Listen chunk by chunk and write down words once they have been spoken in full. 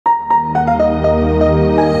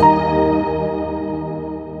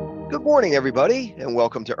Morning, everybody, and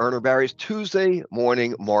welcome to Urner Barry's Tuesday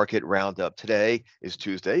Morning Market Roundup. Today is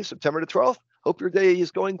Tuesday, September the 12th. Hope your day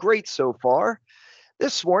is going great so far.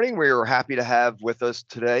 This morning, we are happy to have with us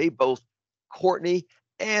today both Courtney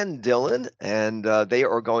and Dylan, and they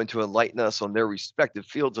are going to enlighten us on their respective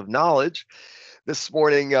fields of knowledge. This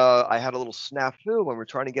morning, I had a little snafu when we're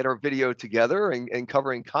trying to get our video together and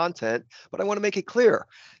covering content, but I want to make it clear.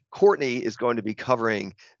 Courtney is going to be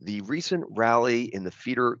covering the recent rally in the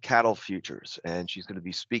feeder cattle futures, and she's going to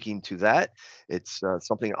be speaking to that. It's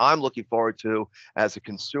something I'm looking forward to as a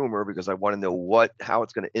consumer because I want to know how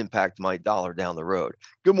it's going to impact my dollar down the road.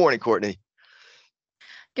 Good morning, Courtney.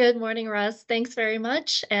 Good morning, Russ. Thanks very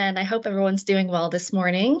much. And I hope everyone's doing well this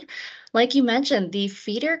morning. Like you mentioned, the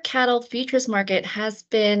feeder cattle futures market has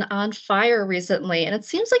been on fire recently, and it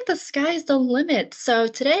seems like the sky's the limit. So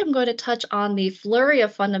today I'm going to touch on the flurry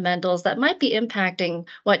of fundamentals that might be impacting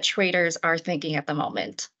what traders are thinking at the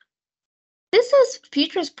moment. This is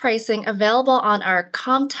futures pricing available on our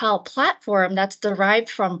Comtel platform that's derived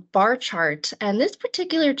from bar chart. And this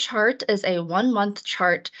particular chart is a 1-month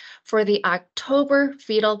chart for the October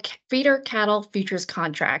feeder cattle futures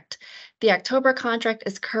contract. The October contract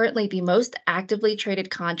is currently the most actively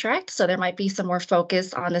traded contract, so there might be some more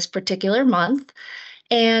focus on this particular month.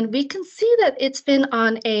 And we can see that it's been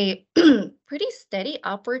on a pretty steady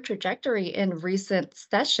upward trajectory in recent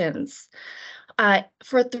sessions.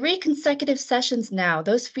 For 3 consecutive sessions now,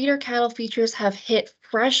 those feeder cattle futures have hit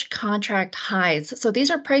fresh contract highs. So these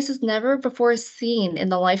are prices never before seen in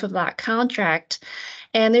the life of that contract.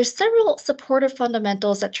 And there's several supportive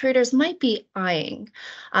fundamentals that traders might be eyeing.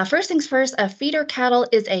 First things first, a feeder cattle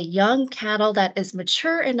is a young cattle that is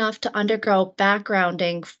mature enough to undergo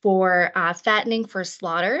backgrounding for fattening for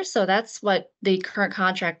slaughter. So that's what the current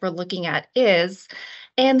contract we're looking at is.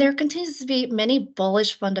 And there continues to be many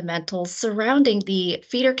bullish fundamentals surrounding the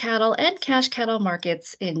feeder cattle and cash cattle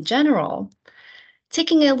markets in general.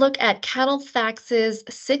 Taking a look at CattleFax's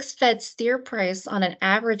 6-Fed steer price on an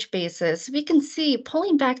average basis, we can see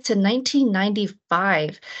pulling back to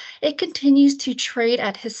 1995, it continues to trade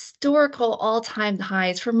at historical all-time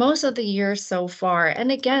highs for most of the year so far.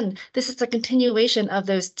 And again, this is a continuation of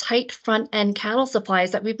those tight front-end cattle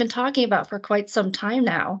supplies that we've been talking about for quite some time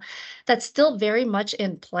now. That's still very much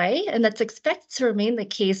in play, and that's expected to remain the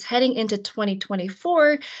case heading into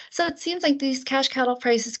 2024. So it seems like these cash cattle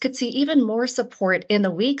prices could see even more support in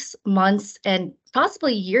the weeks, months, and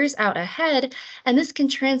possibly years out ahead. And this can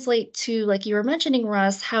translate to, like you were mentioning,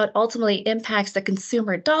 Russ, how it ultimately impacts the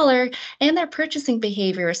consumer dollar and their purchasing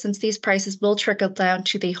behavior, since these prices will trickle down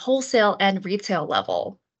to the wholesale and retail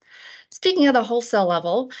level. Speaking of the wholesale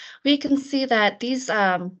level, we can see that these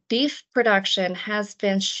beef production has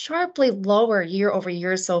been sharply lower year over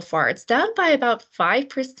year so far. It's down by about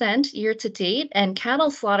 5% year to date, and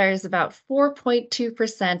cattle slaughter is about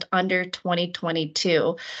 4.2% under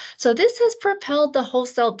 2022. So this has propelled the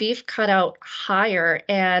wholesale beef cutout higher,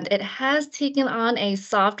 and it has taken on a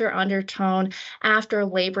softer undertone after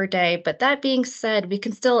Labor Day. But that being said,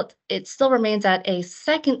 it still remains at a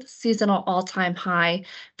second seasonal all-time high,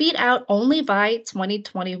 beat out only by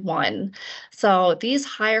 2021. So these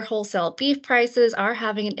higher wholesale beef prices are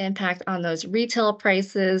having an impact on those retail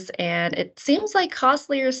prices, and it seems like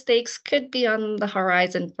costlier steaks could be on the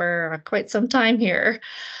horizon for quite some time here.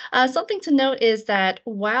 Something to note is that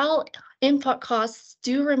while input costs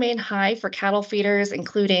do remain high for cattle feeders,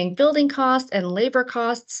 including building costs and labor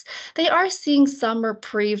costs, they are seeing some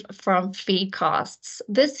reprieve from feed costs.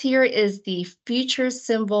 This here is the futures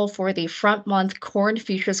symbol for the front month corn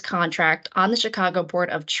futures contract on the Chicago Board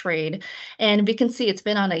of Trade. And we can see it's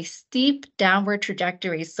been on a steep downward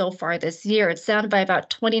trajectory so far this year. It's down by about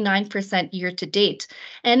 29% year to date.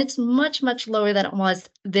 And it's much, much lower than it was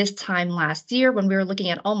this time last year when we were looking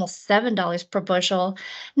at almost $7 per bushel.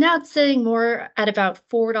 Now it's sitting more at about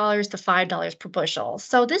 $4 to $5 per bushel.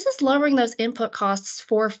 So this is lowering those input costs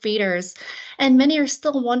for feeders, and many are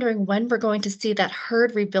still wondering when we're going to see that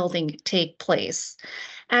herd rebuilding take place.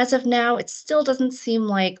 As of now, it still doesn't seem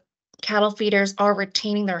like cattle feeders are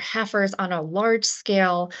retaining their heifers on a large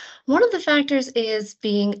scale. One of the factors is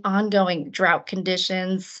being ongoing drought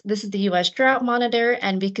conditions. This is the U.S. Drought Monitor,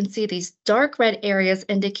 and we can see these dark red areas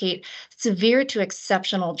indicate severe to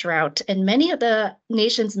exceptional drought in many of the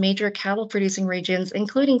nation's major cattle producing regions,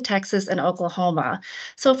 including Texas and Oklahoma.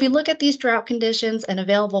 So if we look at these drought conditions and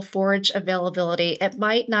available forage availability, it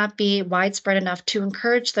might not be widespread enough to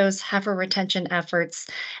encourage those heifer retention efforts.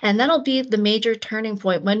 And that'll be the major turning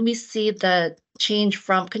point when we see the change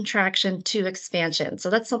from contraction to expansion.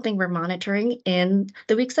 So that's something we're monitoring in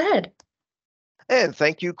the weeks ahead. And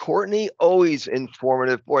thank you, Courtney. Always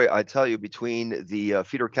informative. Boy, I tell you, between the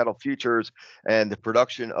feeder cattle futures and the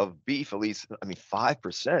production of beef, at least, I mean,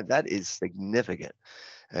 5%, that is significant.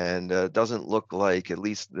 And doesn't look like at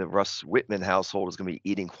least the Russ Whitman household is going to be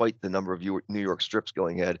eating quite the number of New York strips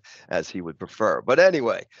going ahead as he would prefer. But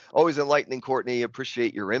anyway, always enlightening, Courtney.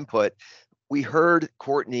 Appreciate your input. We heard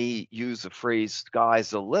Courtney use the phrase "sky's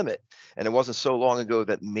the limit," and it wasn't so long ago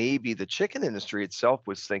that maybe the chicken industry itself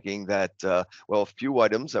was thinking that, well, a few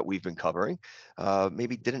items that we've been covering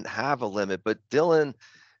maybe didn't have a limit. But Dylan,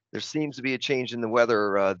 there seems to be a change in the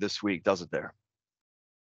weather this week, doesn't there?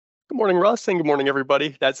 Good morning, Russ, and good morning,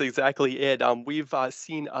 everybody. That's exactly it. We've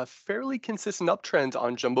seen a fairly consistent uptrend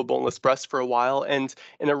on jumbo boneless breast for a while, and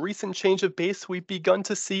in a recent change of base, we've begun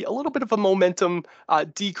to see a little bit of a momentum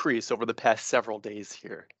decrease over the past several days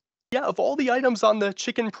here. Yeah, of all the items on the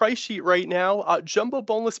chicken price sheet right now, jumbo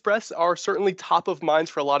boneless breasts are certainly top of mind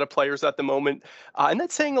for a lot of players at the moment. And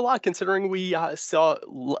that's saying a lot considering we saw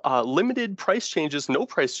limited price changes, no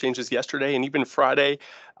price changes yesterday and even Friday.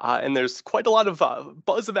 And there's quite a lot of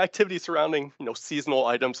buzz of activity surrounding, seasonal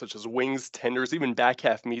items such as wings, tenders, even back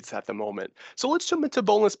half meats at the moment. So let's jump into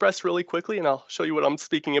boneless breasts really quickly, and I'll show you what I'm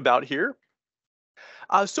speaking about here.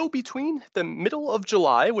 So between the middle of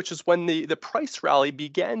July, which is when the price rally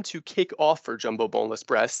began to kick off for jumbo boneless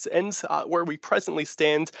breasts, and where we presently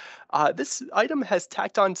stand, this item has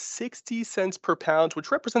tacked on 60 cents per pound,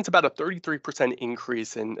 which represents about a 33%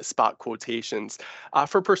 increase in spot quotations.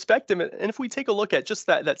 For perspective, and if we take a look at just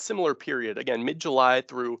that similar period, again, mid-July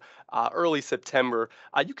through early September,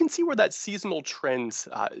 you can see where that seasonal trends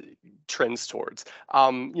towards.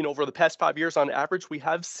 Over the past 5 years, on average, we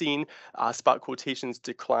have seen spot quotations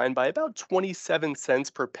decline by about 27 cents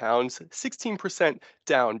per pound, 16%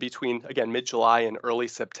 down between, again, mid-July and early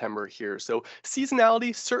September here. So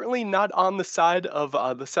seasonality certainly not on the side of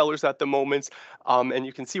the sellers at the moment. And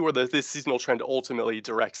you can see where this seasonal trend ultimately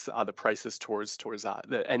directs the prices towards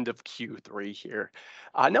the end of Q3 here.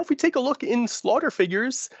 Now, if we take a look in slaughter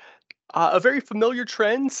figures, a very familiar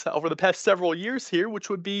trend over the past several years here, which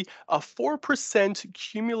would be a 4%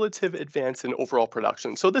 cumulative advance in overall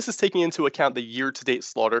production. So this is taking into account the year-to-date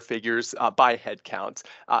slaughter figures by head count.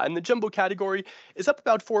 And the jumbo category is up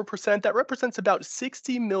about 4%. That represents about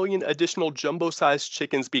 60 million additional jumbo-sized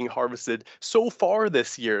chickens being harvested so far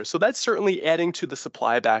this year. So that's certainly adding to the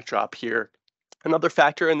supply backdrop here. Another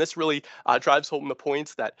factor, and this really drives home the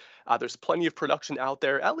point that there's plenty of production out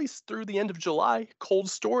there, at least through the end of July. Cold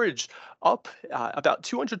storage up about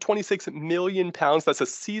 226 million pounds. That's a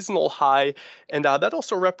seasonal high. And that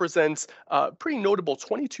also represents a pretty notable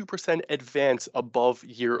 22% advance above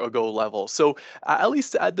year-ago levels. So at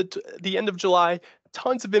least at the end of July,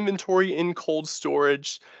 tons of inventory in cold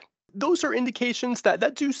storage. Those are indications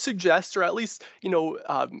that do suggest, or at least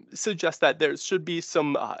suggest that there should be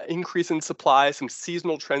some increase in supply, some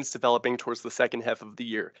seasonal trends developing towards the second half of the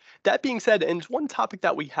year. That being said, and one topic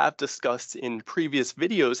that we have discussed in previous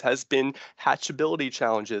videos has been hatchability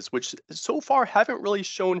challenges, which so far haven't really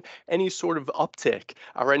shown any sort of uptick.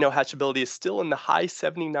 Right now, hatchability is still in the high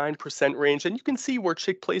 79% range, and you can see where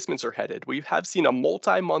chick placements are headed. We have seen a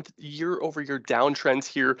multi-month, year-over-year downtrend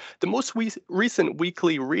here. The most recent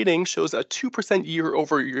weekly reading shows a 2%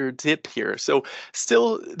 year-over-year dip here. So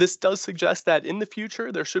still, this does suggest that in the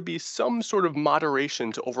future, there should be some sort of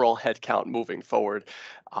moderation to overall headcount moving forward.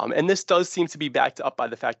 And this does seem to be backed up by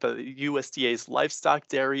the fact that the USDA's livestock,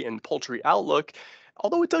 dairy, and poultry outlook,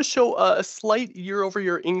 although it does show a slight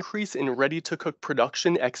year-over-year increase in ready-to-cook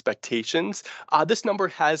production expectations, this number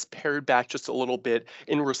has pared back just a little bit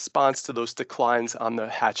in response to those declines on the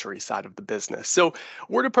hatchery side of the business. So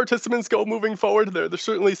where do participants go moving forward? There's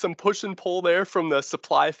certainly some push and pull there from the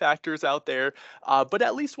supply factors out there, but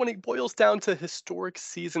at least when it boils down to historic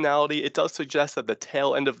seasonality, it does suggest that the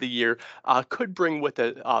tail end of the year could bring with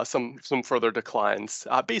it some further declines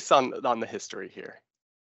based on the history here.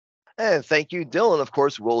 And thank you, Dylan. Of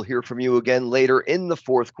course, we'll hear from you again later in the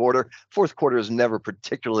fourth quarter. Fourth quarter is never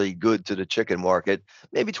particularly good to the chicken market.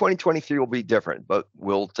 Maybe 2023 will be different, but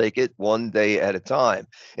we'll take it one day at a time.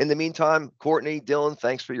 In the meantime, Courtney, Dylan,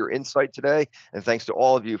 thanks for your insight today. And thanks to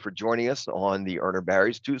all of you for joining us on the Urner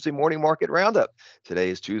Barry's Tuesday Morning Market Roundup. Today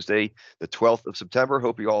is Tuesday, the 12th of September.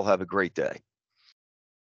 Hope you all have a great day.